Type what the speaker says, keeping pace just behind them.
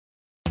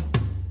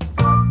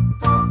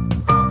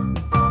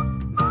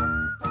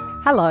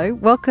Hello,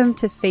 welcome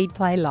to Feed,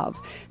 Play, Love,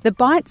 the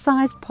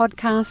bite-sized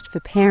podcast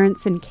for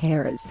parents and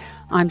carers.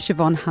 I'm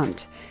Siobhan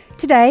Hunt.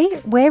 Today,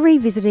 we're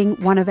revisiting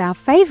one of our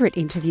favourite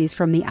interviews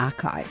from the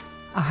archive.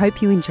 I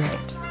hope you enjoy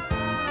it.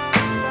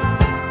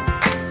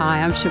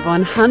 Hi, I'm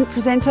Siobhan Hunt,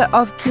 presenter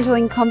of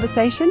Kindling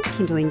Conversation,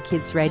 Kindling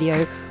Kids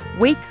Radio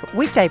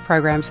weekday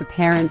program for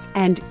parents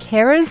and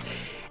carers.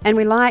 And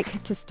we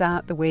like to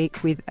start the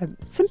week with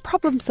some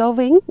problem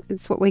solving.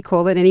 It's what we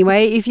call it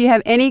anyway. If you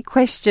have any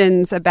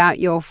questions about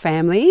your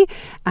family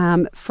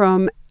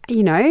from,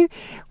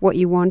 what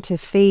you want to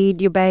feed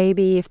your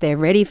baby, if they're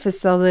ready for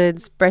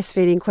solids,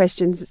 breastfeeding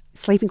questions,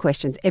 sleeping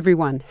questions.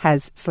 Everyone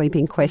has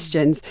sleeping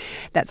questions.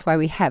 That's why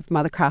we have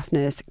Mothercraft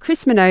nurse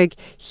Chris Minogue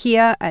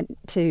here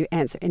to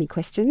answer any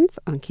questions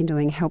on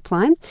Kindling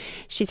Helpline.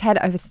 She's had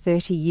over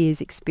 30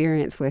 years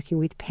experience working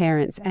with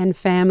parents and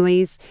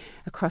families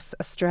across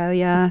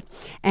Australia,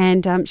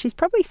 and she's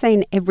probably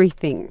seen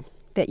everything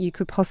that you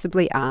could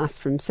possibly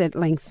ask, from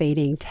settling,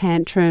 feeding,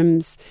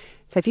 tantrums.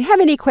 So if you have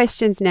any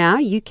questions now,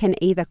 you can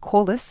either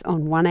call us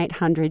on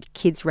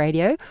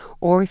 1-800-KIDS-RADIO,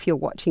 or if you're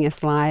watching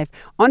us live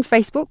on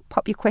Facebook,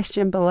 pop your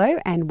question below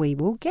and we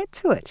will get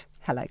to it.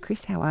 Hello,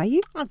 Chris. How are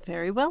you? I'm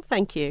very well,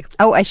 thank you.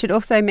 Oh, I should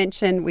also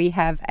mention we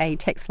have a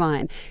text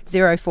line,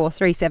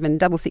 0437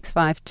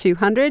 665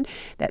 200.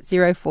 That's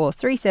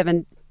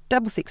 0437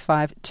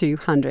 665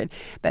 200.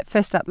 But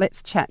first up,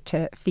 let's chat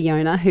to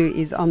Fiona, who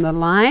is on the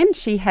line.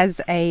 She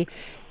has a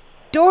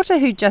daughter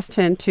who just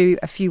turned 2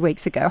 a few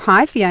weeks ago.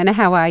 Hi, Fiona.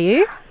 How are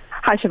you?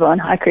 Hi, Siobhan.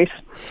 Hi, Chris.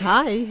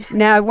 Hi.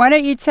 Now, why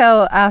don't you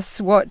tell us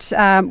what's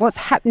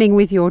happening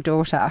with your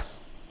daughter?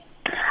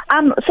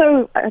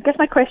 So I guess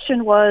my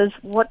question was,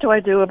 what do I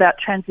do about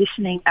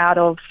transitioning out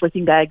of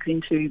sleeping bags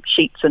into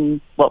sheets?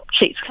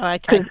 Sheets. Okay.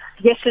 Because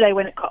yesterday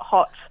when it got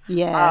hot,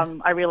 yeah.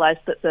 I realised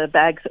that the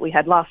bags that we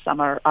had last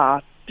summer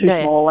are too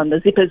small, and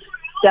the zippers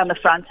down the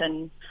front,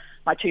 and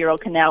my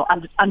 2-year-old can now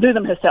undo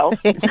them herself.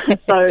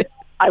 So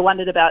I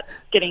wondered about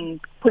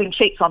putting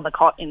sheets on the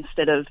cot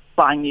instead of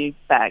buying new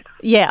bags.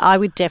 Yeah, I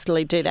would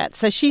definitely do that.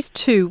 So she's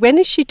 2. When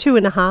is she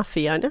 2.5,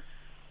 Fiona?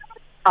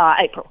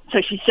 April. So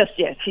she's just,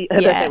 her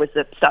birthday was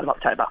the start of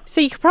October.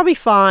 So you could probably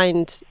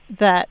find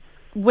that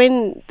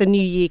when the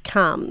new year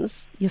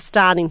comes, you're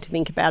starting to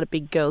think about a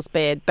big girl's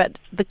bed, but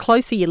the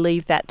closer you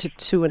leave that to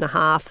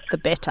 2.5, the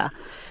better.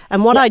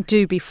 And what I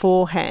do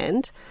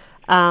beforehand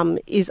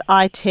is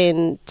I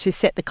tend to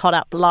set the cot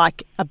up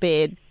like a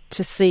bed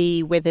to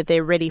see whether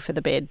they're ready for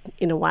the bed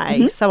in a way.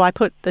 Mm-hmm. So I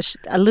put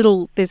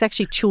there's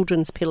actually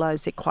children's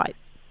pillows, they're quite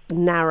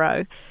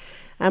narrow,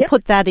 and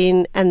put that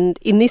in. And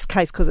in this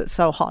case, because it's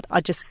so hot, I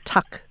just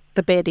tuck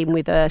the bed in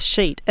with a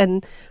sheet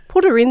and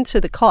put her into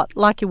the cot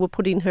like you were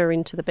putting her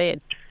into the bed,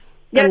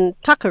 and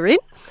tuck her in.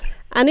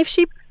 And if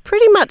she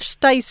pretty much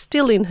stays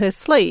still in her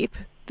sleep,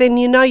 then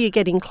you're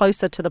getting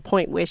closer to the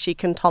point where she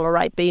can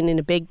tolerate being in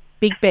a big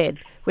bed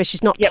where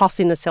she's not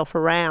tossing herself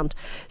around.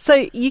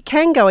 So you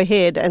can go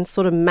ahead and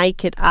sort of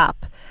make it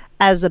up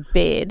as a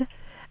bed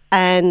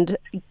and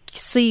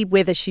see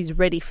whether she's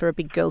ready for a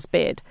big girl's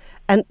bed.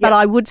 But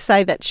I would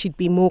say that she'd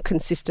be more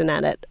consistent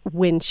at it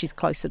when she's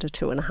closer to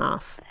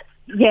 2.5.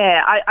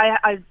 Yeah,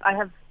 I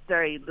have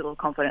very little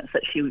confidence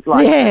that she would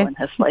like to in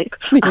her sleep.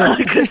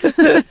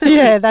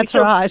 Yeah, that's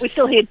right. We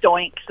still hear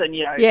doinks and,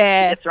 she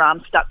gets her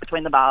arms stuck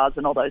between the bars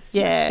and all those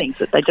things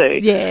that they do.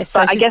 Yeah, so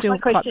but she's I guess still my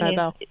question quite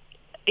mobile. is,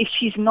 if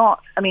she's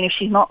not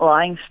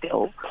lying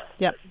still,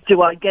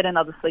 do I get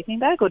another sleeping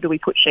bag, or do we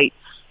put sheets?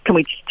 Can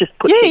we just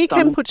put sheets on? Yeah, you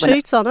can put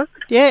sheets on her.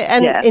 Yeah,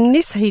 and in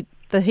this heat,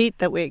 the heat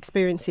that we're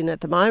experiencing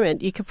at the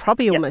moment, you could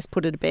probably almost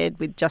put her to bed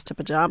with just her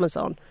pyjamas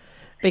on.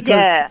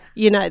 Because,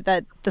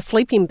 that the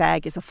sleeping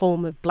bag is a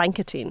form of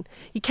blanketing.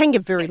 You can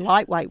get very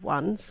lightweight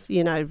ones,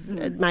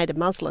 made of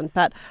muslin.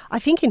 But I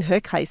think in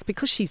her case,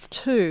 because she's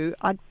 2,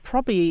 I'd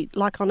probably,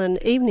 like on an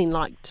evening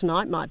like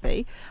tonight might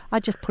be,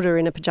 I'd just put her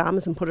in her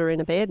pyjamas and put her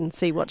in a bed and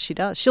see what she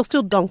does. She'll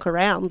still donk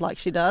around like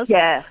she does.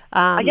 Yeah.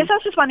 I guess I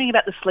was just wondering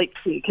about the sleep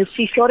cue, because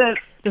she sort of...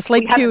 The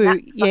sleep cue,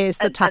 is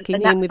the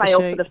tucking in with the sheet.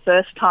 And that failed for the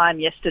first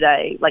time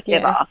yesterday,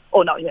 ever.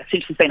 Or no,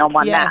 since she's been on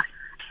one nap.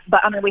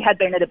 But, we had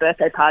been at a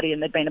birthday party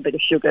and there'd been a bit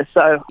of sugar,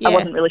 so I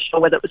wasn't really sure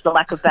whether it was the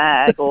lack of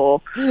bag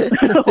or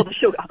the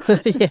sugar.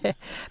 Yeah.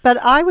 But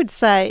I would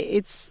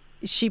say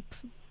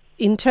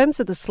in terms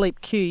of the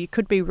sleep cue, you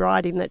could be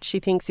right in that she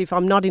thinks, if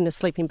I'm not in a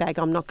sleeping bag,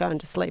 I'm not going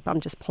to sleep,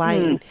 I'm just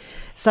playing.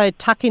 So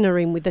tucking her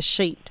in with a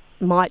sheet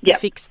might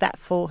fix that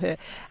for her.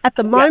 At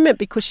the moment,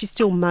 because she's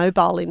still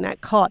mobile in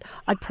that cot,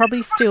 I'd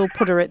probably still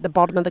put her at the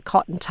bottom of the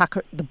cot and tuck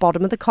her at the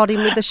bottom of the cot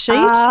in with the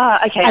sheet,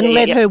 and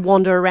let her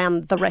wander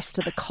around the rest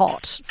of the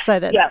cot, so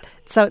that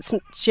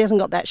she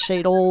hasn't got that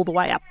sheet all the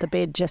way up the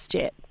bed just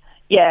yet.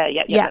 Yeah,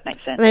 that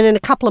makes sense. And then in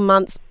a couple of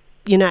months,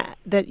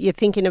 that you're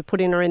thinking of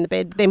putting her in the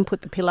bed, then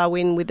put the pillow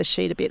in with the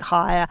sheet a bit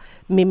higher,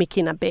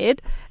 mimicking a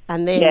bed,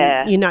 and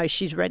then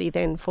she's ready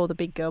then for the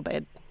big girl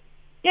bed.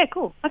 Yeah,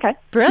 cool. Okay.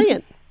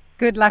 Brilliant.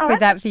 Good luck with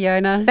that,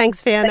 Fiona.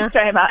 Thanks, Fiona. Thanks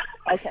very much.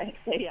 Okay,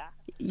 see ya.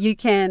 You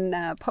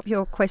can pop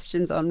your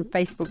questions on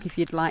Facebook if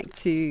you'd like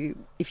to.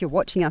 If you're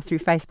watching us through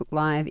Facebook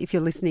Live, if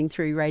you're listening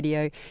through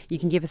radio, you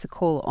can give us a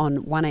call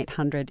on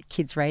 1800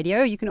 Kids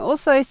Radio. You can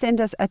also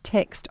send us a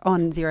text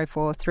on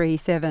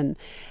 0437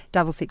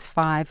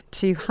 665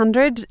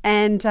 200.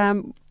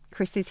 And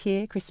Chris is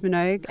here, Chris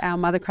Minogue, our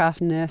Mothercraft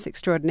nurse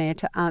extraordinaire,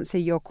 to answer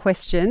your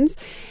questions.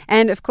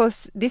 And, of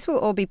course, this will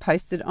all be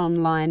posted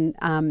online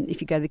if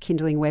you go to the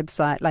Kindling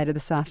website later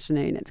this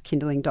afternoon. It's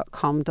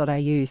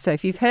kindling.com.au. So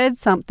if you've heard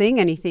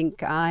something and you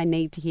think, I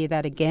need to hear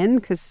that again,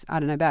 because I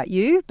don't know about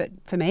you, but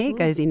for me it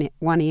goes in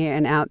one ear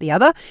and out the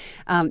other,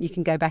 you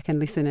can go back and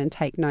listen and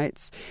take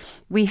notes.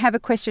 We have a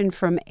question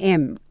from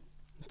M.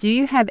 Do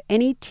you have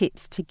any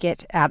tips to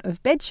get out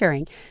of bed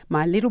sharing?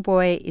 My little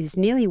boy is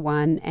nearly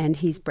 1 and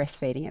he's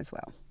breastfeeding as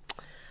well.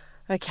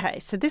 Okay,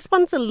 so this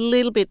one's a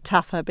little bit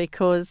tougher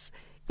because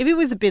if he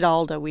was a bit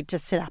older, we'd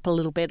just set up a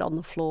little bed on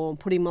the floor and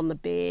put him on the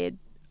bed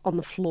on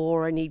the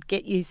floor, and he'd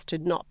get used to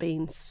not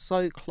being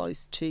so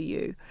close to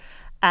you,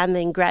 and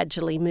then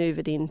gradually move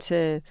it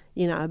into,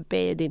 a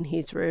bed in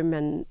his room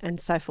and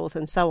so forth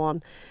and so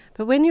on.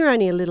 But when you're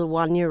only a little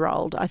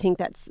 1-year-old, I think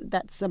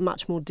that's a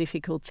much more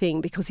difficult thing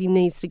because he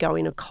needs to go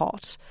in a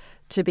cot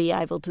to be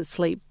able to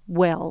sleep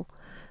well,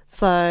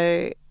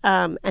 so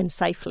and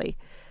safely.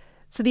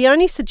 So the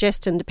only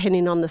suggestion,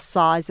 depending on the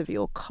size of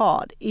your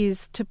cot,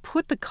 is to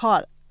put the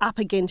cot up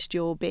against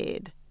your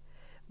bed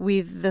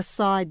with the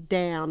side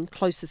down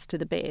closest to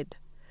the bed,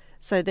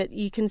 so that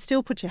you can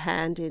still put your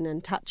hand in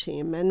and touch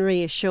him and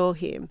reassure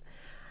him.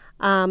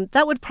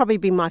 That would probably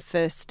be my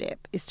first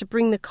step, is to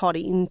bring the cot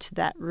into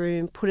that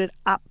room, put it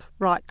up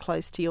right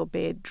close to your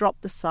bed, drop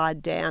the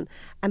side down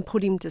and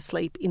put him to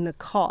sleep in the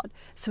cot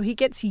so he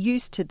gets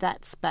used to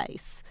that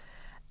space.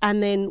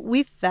 And then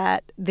with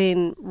that,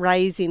 then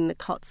raising the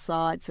cot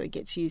side so he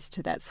gets used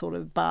to that sort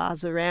of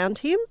bars around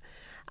him.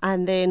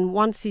 And then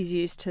once he's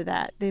used to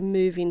that, then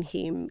moving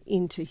him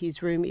into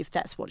his room if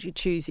that's what you're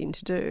choosing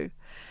to do.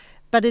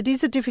 But it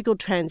is a difficult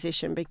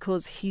transition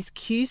because his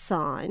cue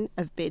sign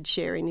of bed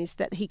sharing is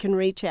that he can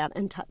reach out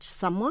and touch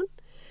someone.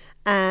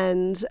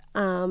 And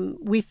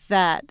with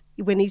that,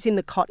 when he's in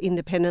the cot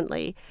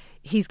independently,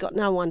 he's got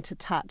no one to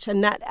touch.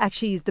 And that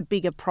actually is the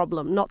bigger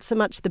problem, not so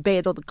much the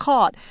bed or the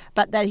cot,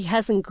 but that he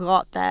hasn't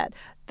got that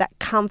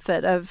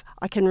comfort of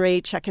I can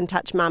reach, I can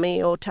touch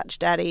mummy or touch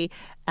daddy,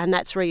 and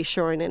that's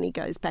reassuring, and he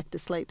goes back to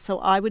sleep. So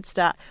I would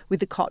start with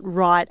the cot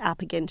right up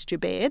against your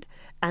bed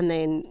and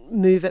then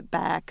move it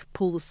back,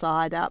 pull the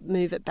side up,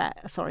 move it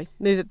back,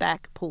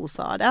 pull the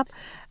side up,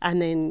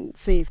 and then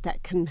see if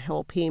that can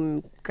help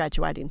him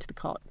graduate into the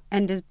cot.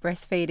 And does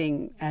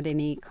breastfeeding add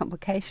any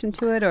complication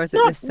to it, or is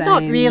it the same?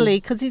 Not really,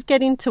 because he's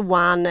getting to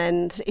 1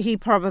 and he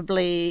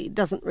probably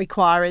doesn't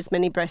require as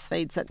many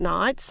breastfeeds at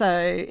night,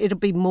 so it'll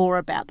be more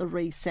about the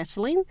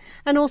resettling,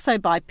 and also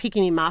by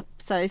picking him up.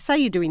 So say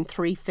you're doing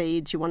 3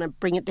 feeds, you want to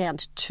bring it down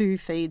to 2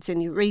 feeds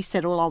and you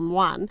resettle on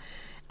 1,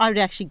 I would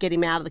actually get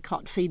him out of the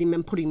cot, feed him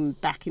and put him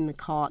back in the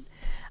cot.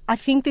 I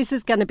think this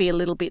is going to be a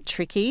little bit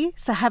tricky,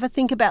 so have a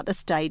think about the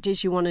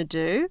stages you want to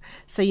do.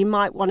 So you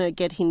might want to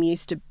get him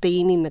used to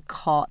being in the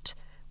cot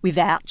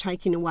without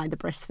taking away the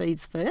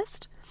breastfeeds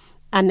first.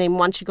 And then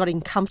once you've got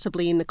him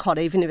comfortably in the cot,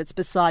 even if it's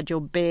beside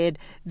your bed,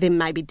 then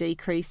maybe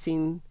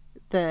decreasing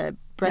the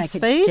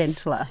breastfeeds. Make it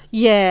gentler.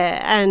 Yeah,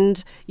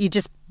 and you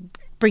just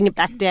bring it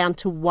back down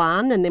to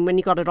 1, and then when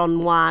you got it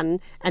on 1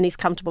 and he's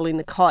comfortable in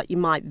the cot, you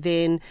might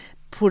then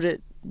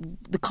put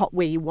the cot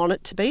where you want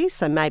it to be,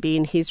 so maybe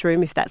in his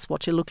room if that's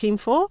what you're looking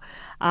for,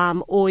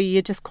 or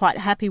you're just quite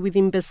happy with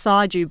him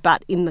beside you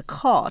but in the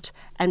cot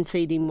and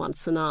feed him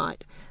once a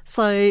night.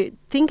 So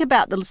think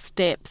about the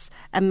steps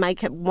and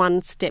make it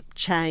 1 step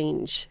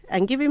change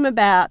and give him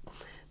about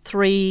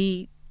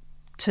 3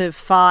 to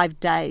 5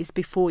 days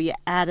before you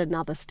add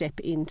another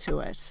step into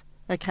it.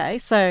 Okay,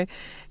 so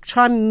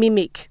try and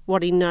mimic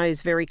what he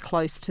knows very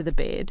close to the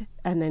bed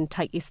and then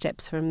take your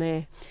steps from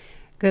there.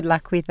 Good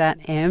luck with that,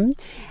 Em.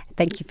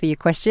 Thank you for your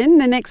question.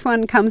 The next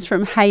one comes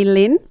from Hey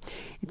Lynn.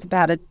 It's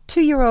about a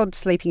 2-year-old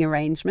sleeping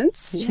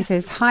arrangements. Yes. She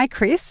says, hi,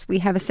 Chris. We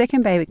have a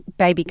second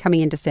baby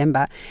coming in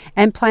December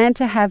and plan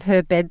to have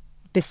her bed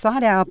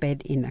beside our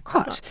bed in a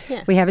cot.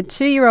 Yeah. We have a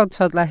 2-year-old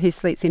toddler who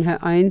sleeps in her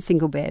own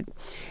single bed.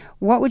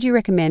 What would you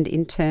recommend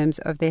in terms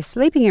of their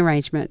sleeping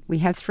arrangement? We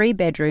have 3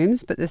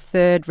 bedrooms, but the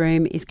 3rd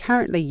room is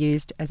currently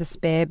used as a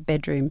spare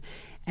bedroom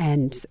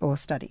or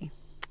study.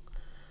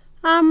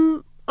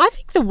 I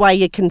think the way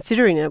you're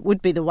considering it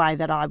would be the way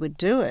that I would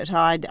do it.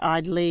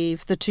 I'd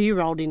leave the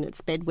 2-year-old in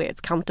its bed where it's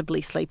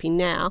comfortably sleeping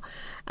now.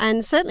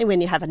 And certainly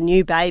when you have a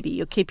new baby,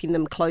 you're keeping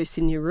them close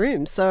in your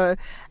room. So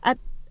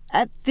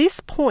at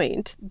this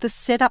point, the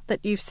setup that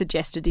you've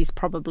suggested is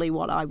probably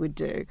what I would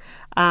do.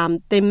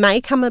 There may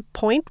come a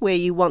point where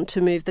you want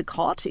to move the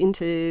cot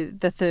into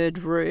the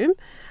 3rd room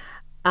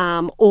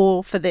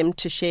or for them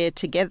to share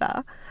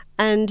together.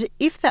 And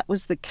if that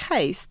was the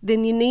case,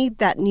 then you need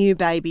that new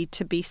baby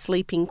to be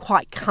sleeping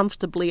quite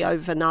comfortably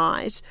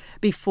overnight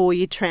before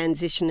you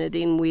transition it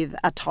in with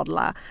a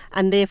toddler.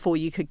 And therefore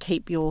you could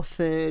keep your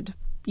 3rd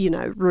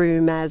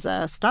room as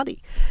a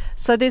study.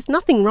 So there's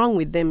nothing wrong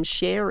with them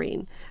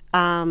sharing.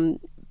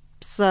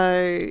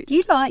 So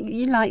you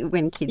like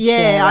when kids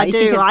share, right? I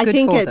do.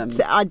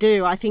 I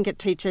do. I think it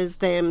teaches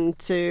them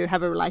to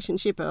have a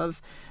relationship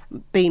of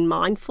being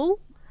mindful.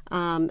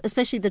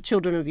 Especially the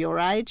children of your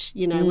age,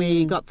 where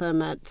you got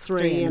them at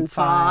 3 and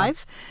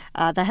 5.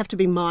 They have to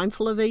be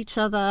mindful of each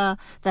other.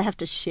 They have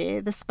to share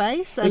the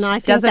space. And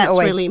I think that's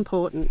really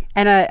important.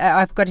 And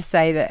I've got to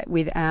say that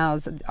with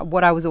ours,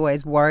 what I was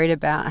always worried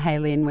about,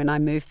 Hayley, when I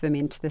moved them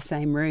into the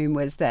same room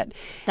was that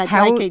they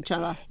break each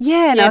other.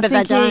 Yeah, and I was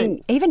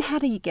thinking, even how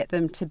do you get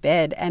them to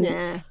bed?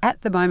 And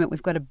at the moment,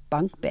 we've got a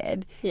bunk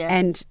bed. Yeah.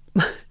 And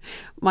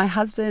my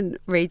husband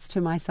reads to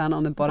my son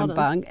on the bottom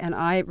bunk and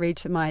I read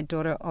to my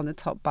daughter on the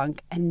top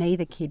bunk, and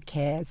neither kid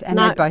cares, and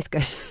they both go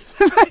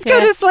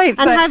to sleep.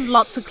 And I have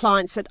lots of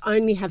clients that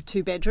only have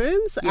 2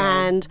 bedrooms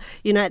and,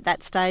 at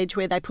that stage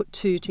where they put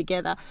 2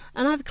 together.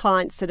 And I have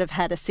clients that have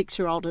had a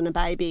 6-year-old and a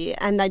baby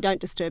and they don't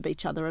disturb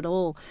each other at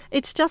all.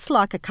 It's just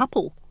like a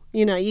couple.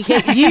 You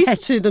get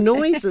used to the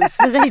noises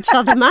that each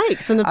other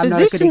makes and the positioning. I'm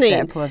not a good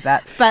example of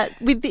that. But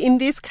in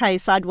this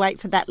case, I'd wait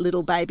for that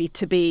little baby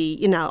to be,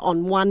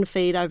 on one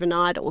feed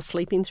overnight or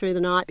sleeping through the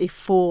night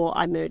before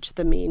I merge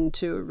them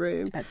into a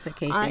room. That's the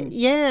key thing.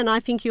 And I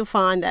think you'll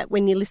find that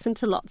when you listen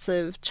to lots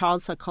of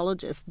child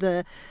psychologists,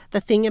 the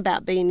thing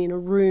about being in a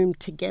room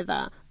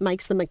together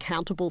makes them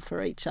accountable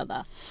for each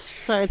other.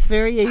 So it's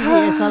very easy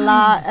as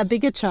a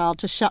bigger child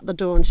to shut the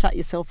door and shut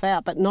yourself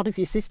out, but not if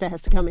your sister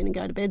has to come in and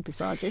go to bed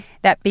beside you.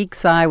 That big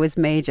sigh was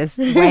me just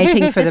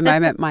waiting for the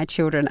moment my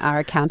children are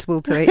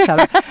accountable to each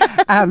other.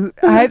 I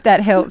hope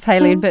that helps,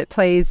 Hayley, but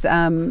please,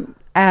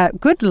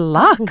 good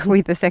luck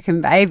with the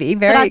second baby.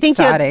 Very exciting.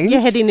 I think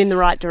you're heading in the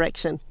right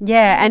direction.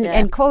 Yeah,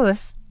 and call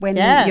us when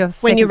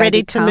you're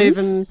ready to comes. move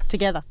them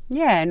together.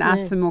 Yeah, and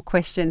ask some more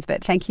questions.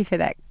 But thank you for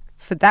that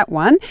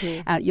one.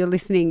 You're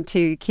listening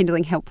to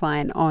Kindling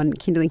Helpline on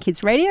Kindling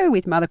Kids Radio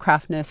with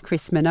Mothercraft nurse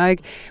Chris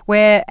Minogue.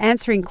 We're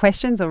answering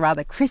questions, or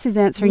rather Chris is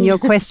answering your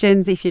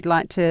questions. If you'd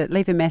like to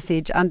leave a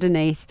message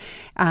underneath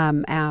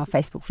our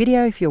Facebook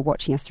video, if you're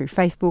watching us through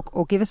Facebook,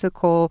 or give us a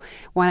call,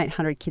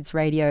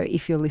 1-800-KIDS-RADIO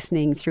if you're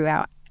listening through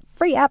our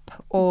free app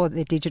or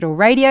the digital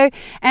radio.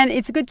 And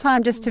it's a good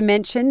time just to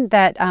mention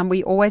that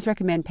we always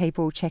recommend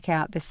people check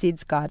out the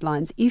SIDS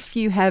guidelines. If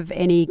you have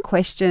any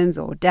questions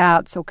or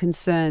doubts or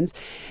concerns,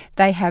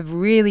 they have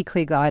really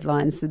clear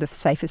guidelines for the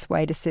safest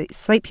way to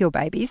sleep your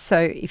babies. So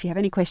if you have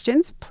any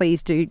questions,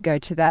 please do go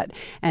to that,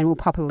 and we'll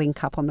pop a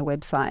link up on the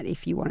website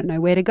if you want to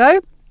know where to go.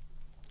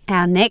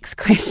 Our next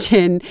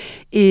question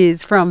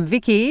is from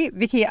Vicky.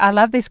 Vicky, I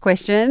love this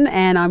question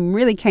and I'm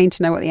really keen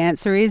to know what the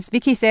answer is.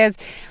 Vicky says,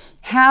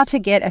 how to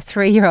get a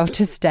 3-year-old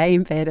to stay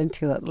in bed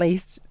until at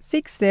least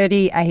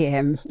 6:30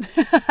 a.m.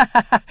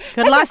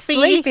 Good luck,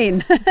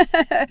 sleeping.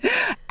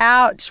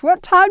 Ouch.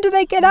 What time do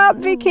they get up,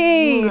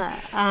 Vicky?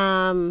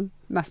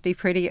 Must be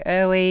pretty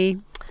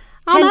early.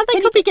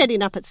 They could be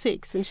getting up at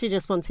 6 and she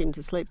just wants him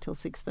to sleep till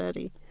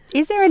 6:30.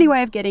 Is there any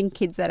way of getting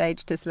kids that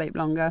age to sleep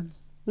longer?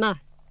 No.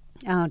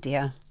 Oh,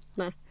 dear.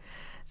 No.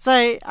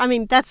 So,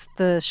 that's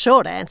the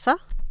short answer,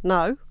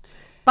 no.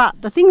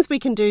 But the things we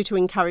can do to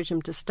encourage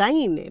them to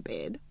stay in their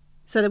bed,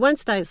 so they won't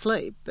stay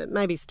asleep, but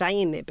maybe stay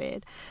in their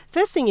bed.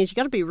 First thing is you've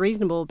got to be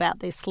reasonable about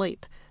their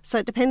sleep. So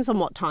it depends on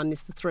what time the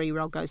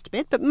 3-year-old goes to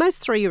bed. But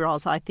most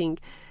 3-year-olds, I think,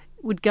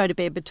 would go to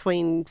bed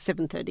between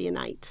 7:30 and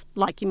 8.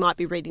 Like you might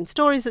be reading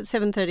stories at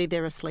 7:30,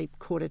 they're asleep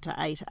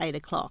 7:45, 8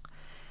 o'clock.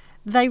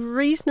 They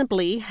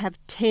reasonably have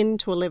 10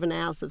 to 11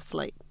 hours of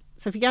sleep.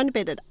 So if you're going to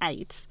bed at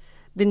 8,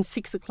 then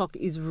 6 o'clock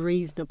is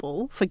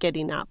reasonable for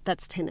getting up.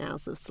 That's 10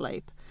 hours of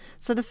sleep.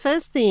 So the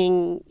first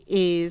thing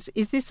is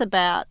this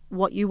about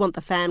what you want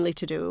the family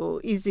to do,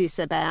 or is this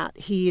about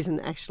he isn't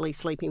actually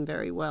sleeping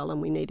very well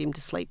and we need him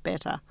to sleep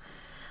better?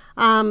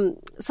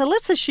 So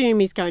let's assume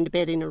he's going to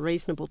bed in a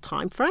reasonable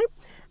time frame.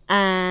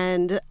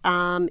 And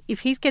if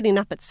he's getting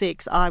up at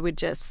 6, I would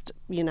just,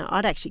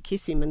 I'd actually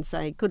kiss him and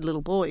say, good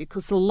little boy,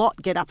 because a lot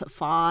get up at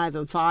 5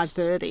 and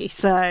 5:30.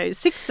 So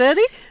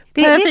 6:30,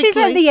 This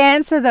isn't the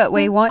answer that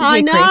we want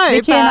here, Chris. I know,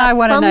 Vicky and I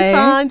want to know.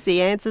 Sometimes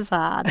the answer's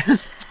hard.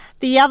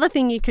 The other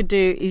thing you could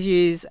do is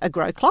use a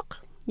grow clock.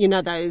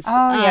 Those,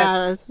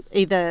 yes.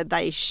 Either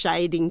they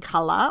shade in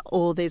colour,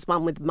 or there's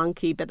one with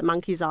monkey, but the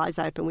monkey's eyes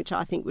open, which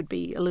I think would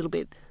be a little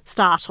bit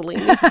startling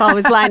if I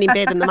was laying in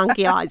bed and the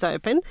monkey eyes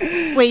open,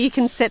 where you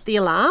can set the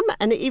alarm.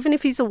 And even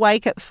if he's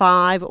awake at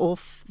 5 or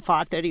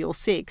 5:30 or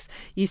 6,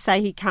 you say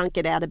he can't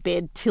get out of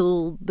bed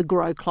till the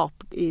grow clock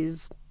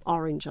is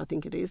orange, I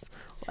think it is.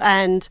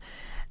 And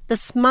the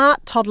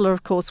smart toddler,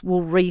 of course,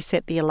 will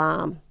reset the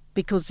alarm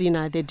because, they're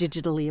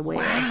digitally aware.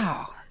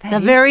 Wow. The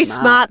very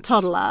smart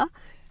toddler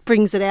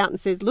brings it out and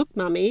says, look,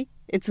 Mummy,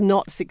 it's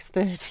not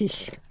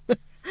 6:30.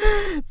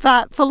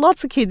 But for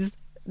lots of kids,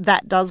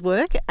 that does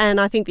work.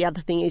 And I think the other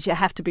thing is you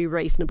have to be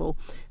reasonable.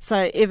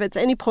 So if it's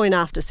any point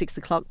after 6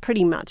 o'clock,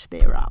 pretty much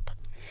they're up.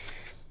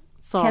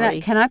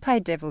 Sorry. Can I play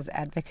devil's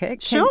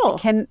advocate? Sure.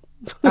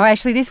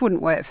 Actually, this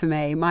wouldn't work for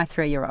me. My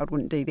 3-year-old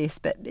wouldn't do this.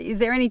 But is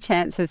there any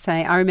chance of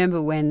saying, I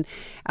remember when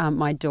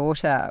my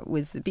daughter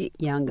was a bit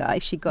younger,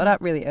 if she got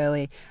up really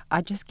early,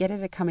 I'd just get her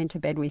to come into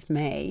bed with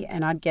me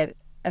and I'd get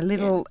a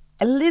little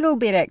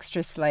bit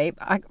extra sleep.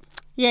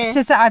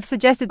 I've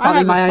suggested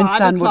something my own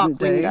son wouldn't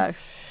do. Window.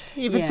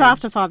 If it's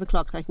after 5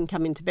 o'clock, they can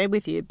come into bed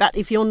with you. But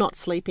if you're not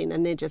sleeping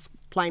and they're just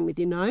playing with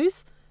your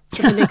nose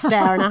for the next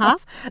hour and a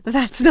half,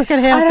 that's not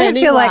going to help anyone. I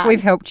don't feel like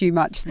we've helped you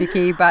much,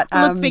 Vicky. But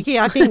look, Vicky,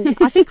 I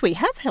think we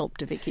have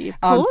helped Vicky. Of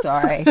course.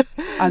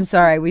 I'm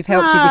sorry. We've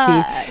helped you,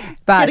 Vicky.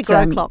 But get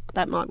a grow clock.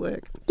 That might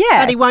work.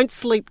 Yeah, but he won't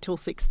sleep till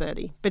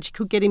 6:30. But you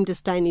could get him to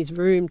stay in his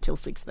room till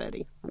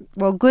 6:30.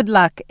 Well, good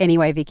luck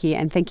anyway, Vicky,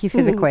 and thank you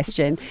for the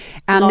question.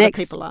 A lot of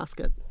people ask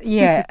it.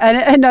 Yeah, and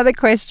another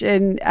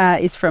question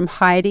is from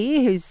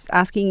Heidi, who's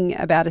asking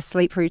about a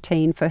sleep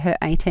routine for her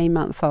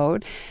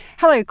 18-month-old.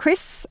 Hello,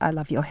 Chris. I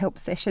love your help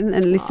session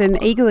and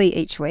listen eagerly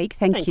each week.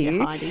 Thank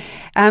you, Heidi.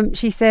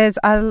 She says,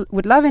 I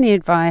would love any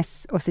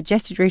advice or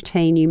suggested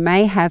routine you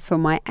may have for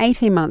my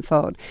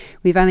 18-month-old.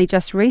 We've only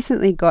just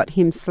recently got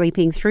him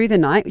sleeping through the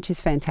night, which is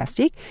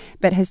fantastic,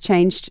 but has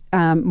changed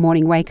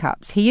morning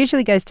wake-ups. He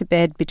usually goes to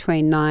bed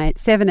between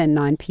 7 and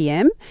 9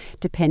 p.m,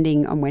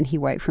 depending on when he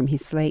woke from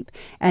his sleep,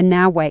 and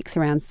now wakes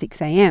around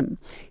 6 a.m.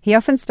 He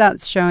often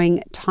starts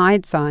showing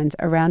tired signs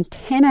around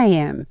 10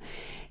 a.m.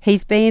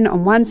 He's been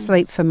on one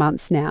sleep for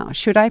months now.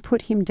 Should I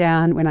put him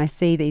down when I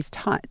see these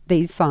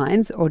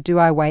signs, or do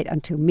I wait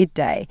until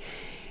midday?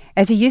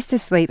 As he used to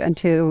sleep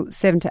until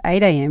 7 to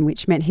 8 a.m,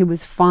 which meant he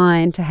was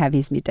fine to have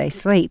his midday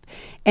sleep.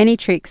 Any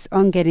tricks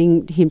on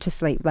getting him to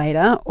sleep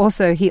later?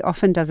 Also, he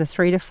often does a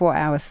 3 to 4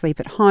 hour sleep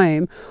at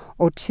home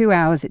or 2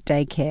 hours at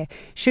daycare.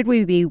 Should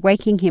we be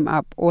waking him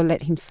up or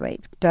let him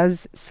sleep?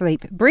 Does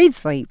sleep breed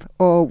sleep,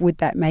 or would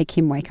that make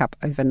him wake up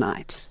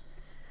overnight?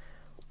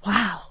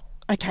 Wow.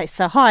 Okay,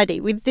 so Heidi,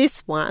 with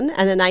this one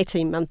and an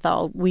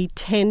 18-month-old, we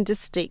tend to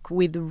stick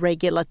with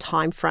regular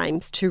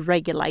timeframes to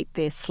regulate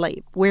their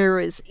sleep,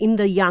 whereas in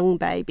the young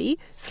baby,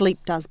 sleep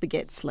does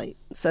beget sleep.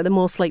 So the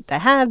more sleep they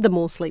have, the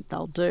more sleep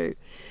they'll do.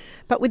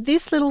 But with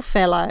this little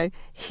fellow,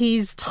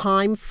 his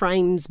time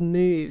frames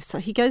move. So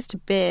he goes to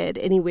bed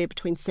anywhere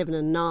between 7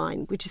 and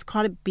 9, which is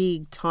quite a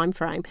big time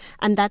frame.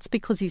 And that's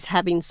because he's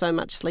having so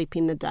much sleep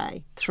in the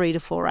day, 3 to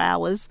 4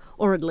 hours,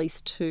 or at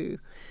least 2.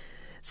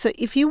 So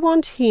if you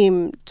want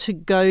him to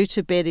go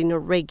to bed in a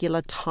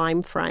regular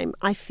time frame,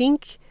 I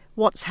think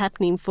what's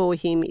happening for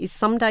him is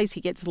some days he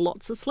gets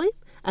lots of sleep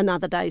and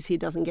other days he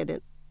doesn't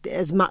get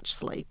as much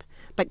sleep,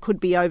 but could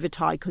be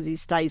overtired because he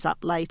stays up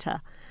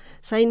later.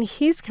 So in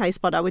his case,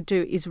 what I would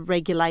do is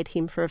regulate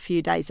him for a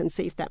few days and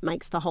see if that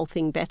makes the whole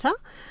thing better.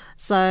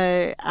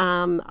 So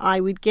I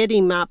would get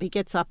him up. He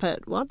gets up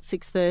at,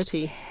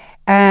 6:30?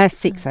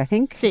 6, I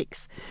think.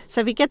 6.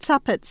 So if he gets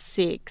up at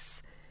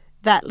 6...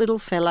 that little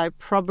fellow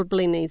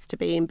probably needs to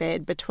be in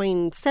bed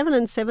between 7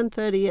 and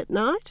 7:30 at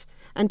night.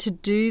 And to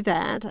do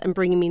that and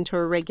bring him into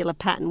a regular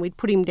pattern, we'd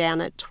put him down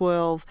at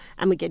 12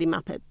 and we'd get him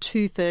up at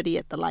 2:30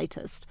 at the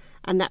latest.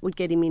 And that would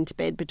get him into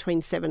bed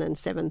between 7 and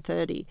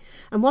 7:30.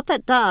 And what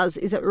that does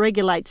is it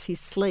regulates his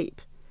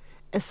sleep.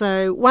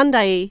 So one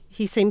day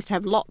he seems to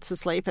have lots of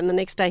sleep and the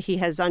next day he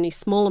has only a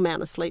small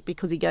amount of sleep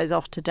because he goes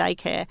off to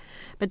daycare.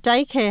 But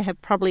daycare have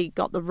probably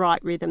got the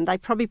right rhythm. They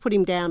probably put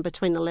him down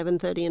between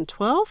 11:30 and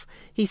 12.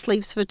 He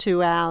sleeps for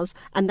 2 hours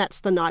and that's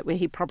the night where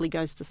he probably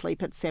goes to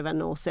sleep at 7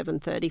 or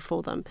 7:30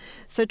 for them.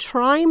 So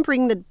try and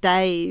bring the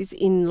days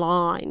in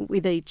line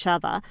with each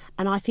other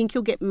and I think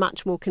you'll get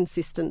much more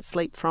consistent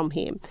sleep from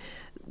him.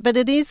 But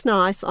it is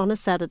nice on a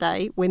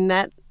Saturday when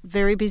that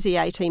very busy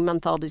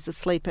 18-month-old is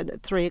asleep and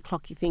at 3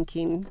 o'clock you're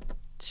thinking,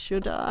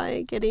 should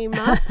I get him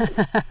up?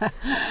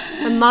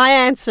 And my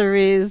answer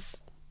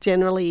is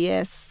generally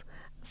yes.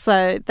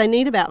 So they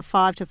need about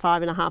 5 to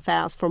 5.5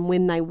 hours from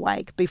when they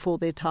wake before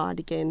they're tired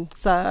again.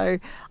 So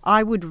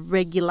I would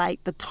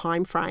regulate the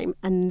time frame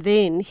and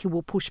then he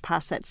will push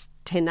past that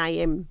 10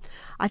 a.m.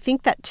 I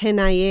think that 10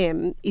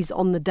 a.m. is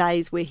on the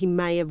days where he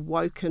may have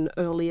woken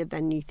earlier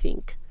than you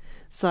think.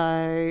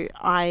 So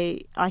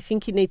I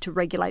think you need to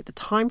regulate the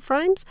time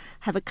frames,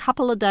 have a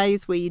couple of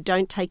days where you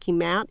don't take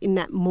him out in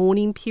that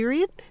morning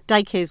period.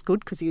 Daycare is good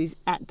because he's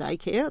at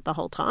daycare the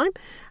whole time,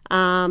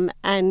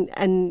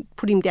 and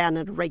put him down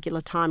at a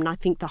regular time, and I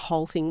think the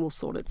whole thing will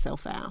sort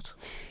itself out.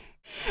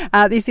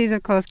 This is,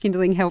 of course,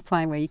 Kindling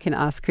Helpline, where you can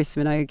ask Chris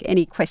Minogue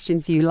any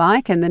questions you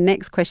like. And the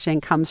next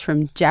question comes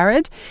from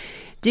Jared.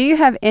 Do you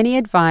have any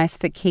advice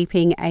for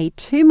keeping a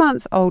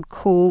 2-month-old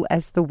cool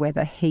as the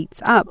weather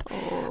heats up?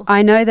 Oh.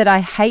 I know that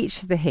I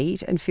hate the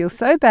heat and feel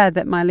so bad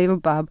that my little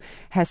bub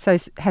has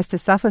to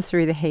suffer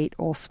through the heat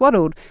all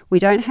swaddled. We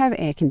don't have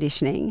air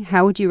conditioning.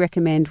 How would you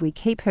recommend we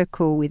keep her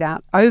cool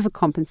without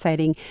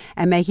overcompensating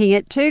and making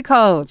it too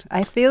cold?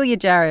 I feel you,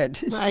 Jared.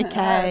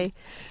 Okay.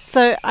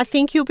 So I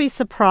think you'll be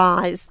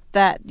surprised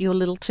that your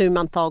little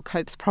 2-month-old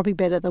copes probably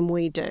better than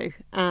we do.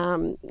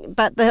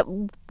 But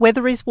the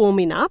weather is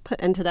warming up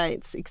and today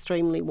it's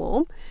extremely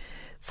warm.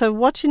 So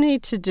what you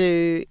need to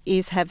do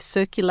is have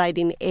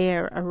circulating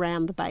air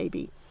around the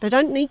baby. They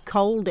don't need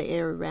cold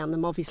air around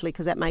them, obviously,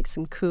 because that makes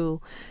them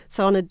cool.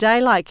 So on a day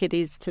like it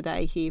is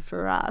today here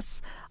for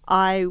us,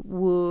 I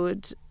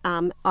would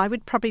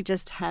probably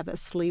just have a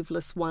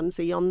sleeveless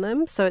onesie on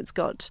them. So it's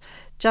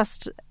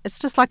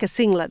just like a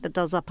singlet that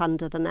does up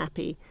under the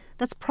nappy.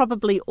 That's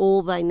probably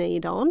all they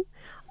need on.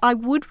 I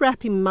would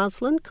wrap in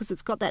muslin because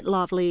it's got that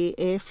lovely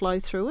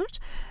airflow through it.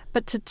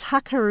 But to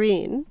tuck her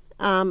in,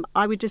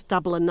 I would just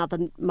double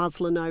another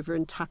muslin over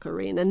and tuck her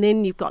in. And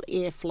then you've got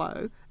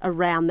airflow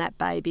around that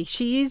baby.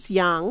 She is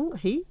young.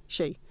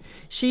 She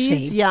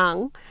is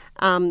young.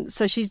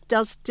 So she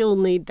does still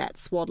need that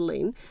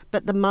swaddling.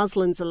 But the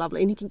muslins are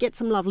lovely. And you can get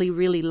some lovely,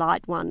 really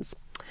light ones.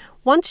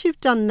 Once you've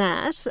done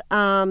that,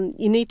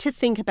 you need to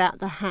think about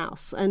the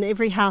house. And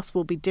every house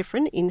will be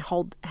different in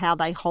how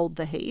they hold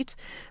the heat.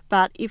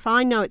 But if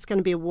I know it's going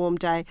to be a warm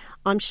day,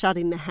 I'm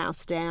shutting the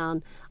house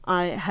down.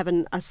 I have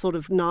a sort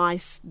of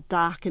nice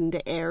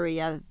darkened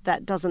area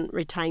that doesn't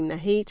retain the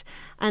heat,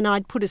 and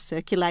I'd put a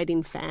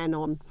circulating fan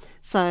on.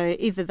 So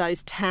either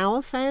those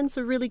tower fans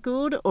are really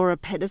good or a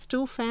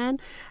pedestal fan,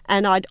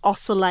 and I'd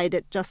oscillate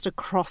it just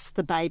across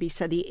the baby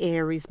so the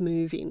air is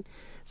moving.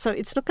 So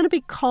it's not going to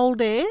be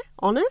cold air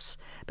on it,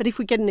 but if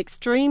we get an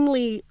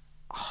extremely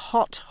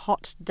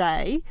hot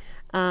day,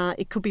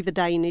 it could be the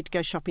day you need to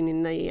go shopping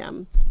in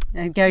the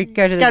go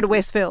to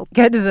Westfield.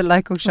 Go to the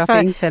local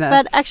shopping centre.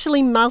 But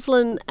actually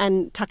muslin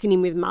and tucking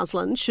in with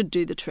muslin should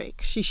do the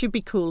trick. She should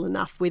be cool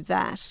enough with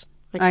that.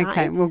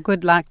 Okay, well,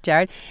 good luck,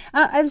 Jared.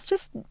 I was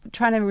just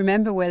trying to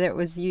remember whether it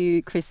was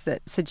you, Chris,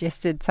 that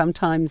suggested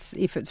sometimes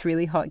if it's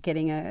really hot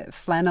getting a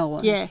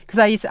flannel. Yeah.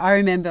 Because I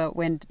remember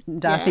when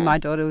Darcy, my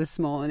daughter, was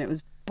small and it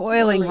was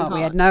boiling hot.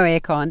 We had no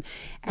aircon,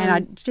 and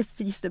I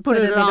just used to put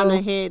it on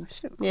her head.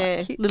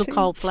 Yeah, little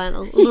cold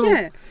flannel.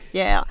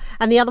 Yeah.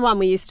 And the other one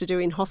we used to do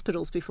in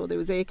hospitals before there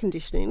was air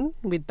conditioning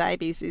with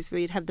babies is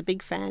we'd have the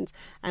big fans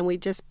and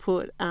we'd just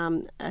put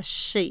a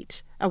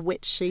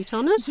wet sheet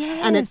on it,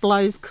 and it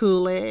blows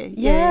cool air.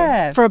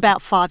 Yeah. For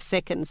about 5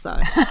 seconds though,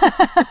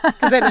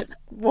 because then it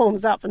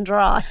warms up and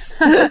dries.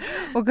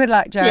 Well, good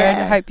luck, Jared.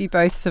 I hope you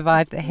both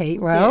survive the heat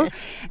well.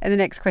 And the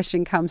next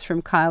question comes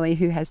from Kylie,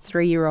 who has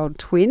 3-year-old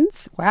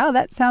twins. Wow,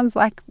 that sounds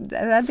like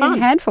that'd be a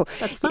handful.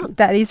 That's fun.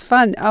 That is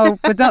fun. Oh,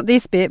 but not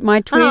this bit.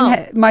 My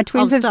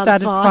twins have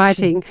started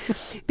fighting.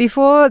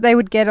 Before they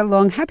would get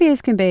along happy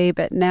as can be,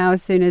 but now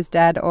as soon as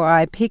Dad or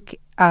I pick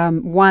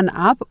one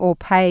up or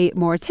pay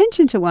more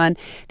attention to one,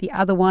 the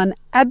other one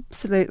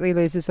absolutely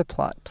loses a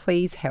plot.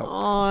 Please help.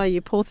 Oh,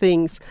 you poor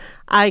things.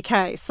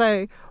 Okay,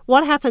 so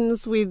what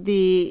happens with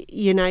the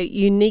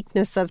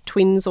uniqueness of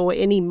twins or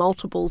any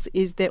multiples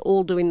is they're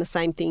all doing the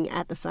same thing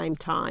at the same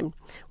time.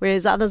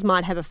 Whereas others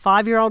might have a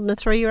 5-year-old and a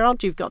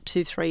 3-year-old, you've got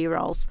 2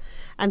 3-year-olds.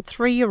 And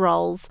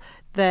 3-year-olds,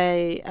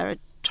 they are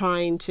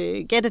trying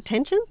to get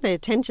attention. They're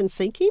attention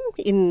seeking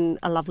in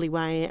a lovely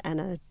way and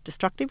a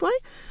destructive way.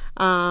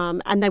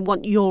 And they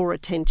want your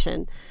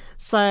attention.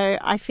 So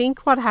I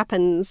think what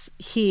happens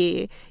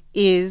here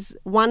is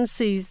one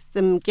sees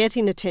them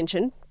getting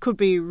attention, could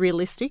be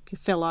realistic,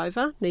 fell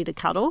over, need a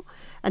cuddle,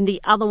 and the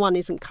other one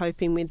isn't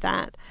coping with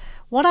that.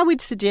 What I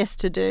would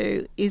suggest to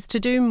do is to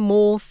do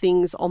more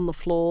things on the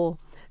floor.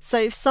 So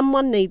if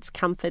someone needs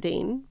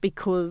comforting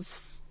because,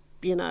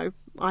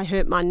 I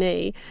hurt my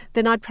knee,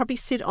 then I'd probably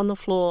sit on the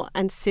floor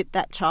and sit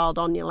that child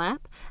on your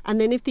lap. And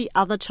then if the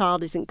other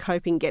child isn't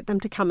coping, get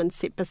them to come and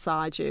sit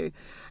beside you.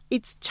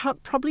 It's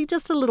probably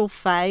just a little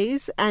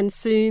phase, and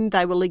soon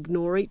they will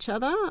ignore each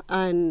other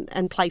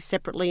and play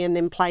separately and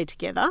then play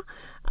together.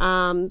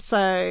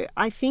 So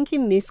I think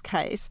in this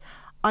case,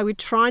 I would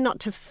try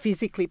not to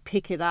physically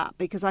pick it up,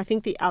 because I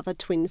think the other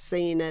twin's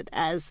seeing it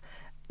as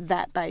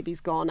that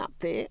baby's gone up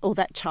there or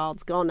that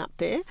child's gone up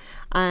there,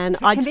 and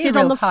I'd sit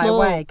on the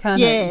floor. To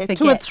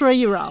a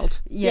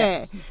 3-year-old.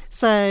 Yeah.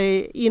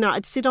 So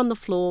I'd sit on the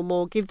floor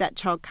more, give that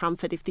child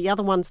comfort. If the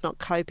other one's not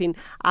coping,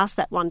 ask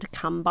that one to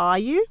come by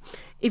you.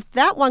 If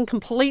that one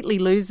completely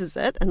loses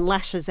it and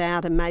lashes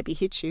out and maybe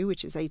hits you,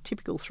 which is a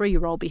typical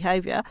 3-year-old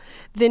behaviour,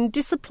 then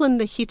discipline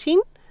the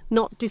hitting,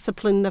 not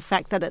discipline the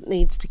fact that it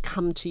needs to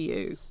come to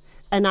you.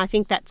 And I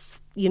think that's,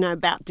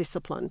 about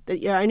discipline, that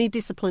you're only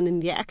disciplined in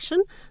the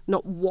action,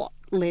 not what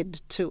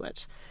led to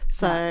it.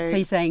 So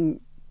you're saying?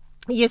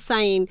 You're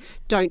saying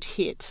don't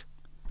hit,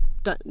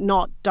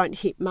 don't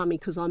hit mummy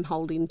because I'm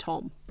holding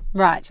Tom.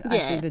 Right,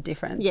 I see the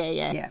difference.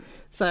 Yeah.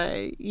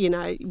 So,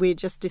 we're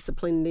just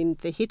disciplined in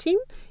the hitting.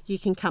 You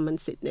can come and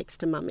sit next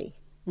to mummy.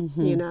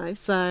 Mm-hmm.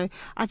 So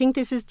I think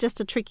this is just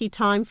a tricky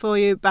time for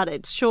you, but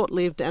it's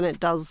short-lived and it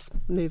does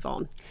move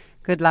on.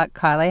 Good luck,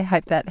 Kylie.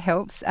 Hope that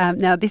helps.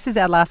 Now, this is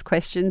our last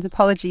question.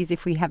 Apologies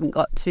if we haven't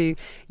got to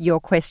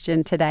your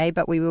question today,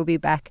 but we will be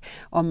back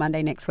on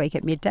Monday next week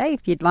at midday.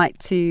 If you'd like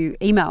to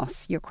email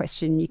us your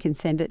question, you can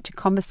send it to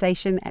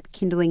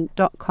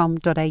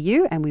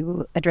conversation@kindling.com.au and we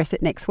will address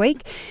it next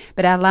week.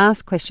 But our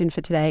last question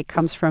for today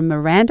comes from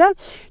Miranda.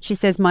 She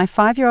says, my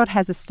 5-year-old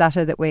has a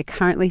stutter that we're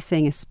currently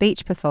seeing a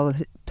speech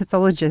pathologist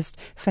pathologist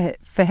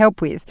for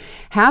help with.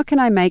 How can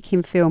I make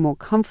him feel more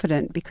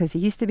confident, because he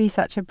used to be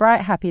such a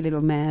bright, happy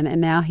little man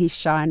and now he's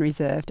shy and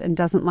reserved and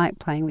doesn't like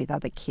playing with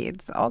other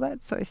kids? Oh,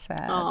 that's so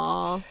sad.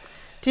 Oh.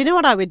 Do you know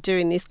what I would do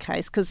in this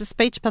case? Because the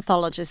speech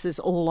pathologist is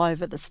all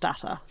over the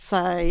stutter. So,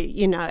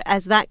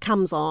 as that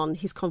comes on,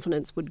 his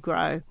confidence would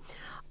grow.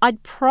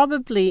 I'd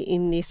probably,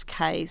 in this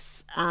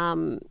case,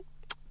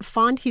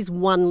 find his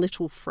one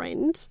little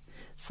friend,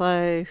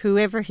 so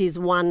whoever his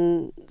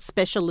one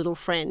special little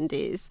friend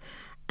is,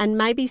 and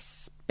maybe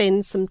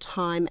spend some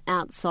time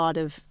outside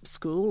of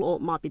school, or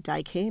it might be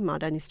daycare,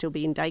 might only still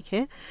be in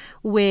daycare,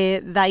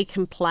 where they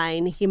can play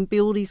and he can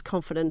build his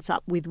confidence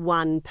up with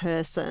one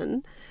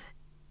person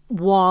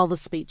while the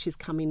speech is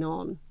coming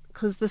on.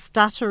 Because the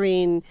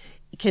stuttering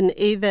can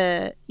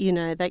either,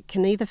 they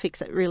can either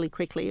fix it really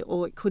quickly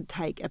or it could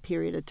take a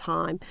period of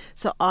time.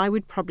 So I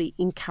would probably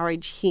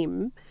encourage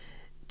him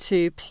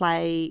to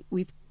play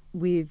with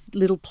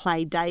little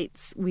play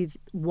dates with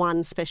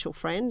one special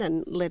friend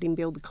and let him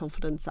build the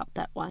confidence up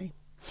that way.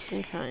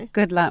 Okay.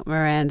 Good luck,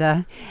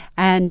 Miranda.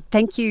 And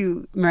thank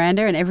you,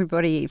 Miranda, and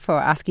everybody for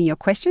asking your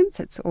questions.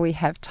 That's all we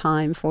have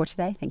time for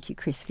today. Thank you,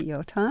 Chris, for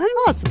your time.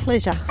 Oh, it's a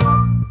pleasure.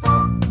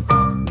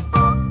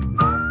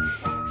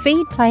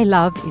 Feed, Play,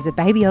 Love is a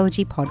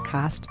babyology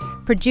podcast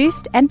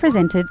produced and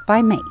presented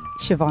by me,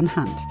 Siobhan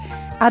Hunt.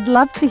 I'd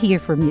love to hear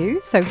from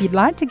you, so if you'd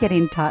like to get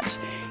in touch,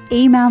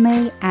 email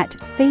me at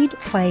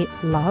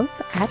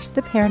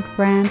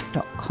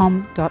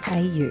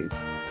feedplaylove@theparentbrand.com.au.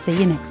 See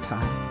you next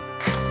time.